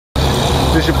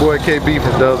This your boy KB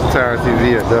from Dubs and Tires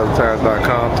TV at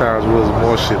dubsandtires.com. Tires, wheels, and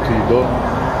more shipped to your door.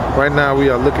 Right now we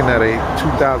are looking at a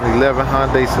 2011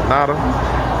 Hyundai Sonata.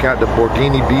 Got the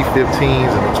Borghini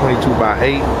B15s and the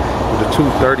 22x8 with the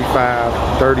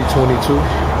 235/30/22.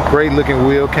 Great looking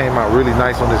wheel, came out really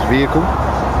nice on this vehicle.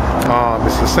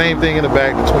 It's the same thing in the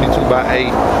back, the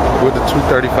 22x8 with the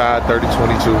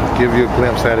 235/30/22. Give you a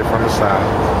glimpse at it from the side.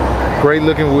 Great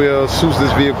looking wheel, suits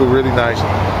this vehicle really nice.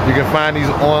 You can find these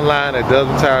online at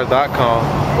dubsandtires.com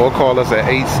or call us at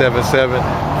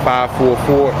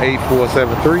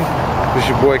 877-544-8473. This is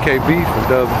your boy KB from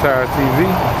Dubs and Tires TV,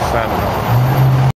 signing off.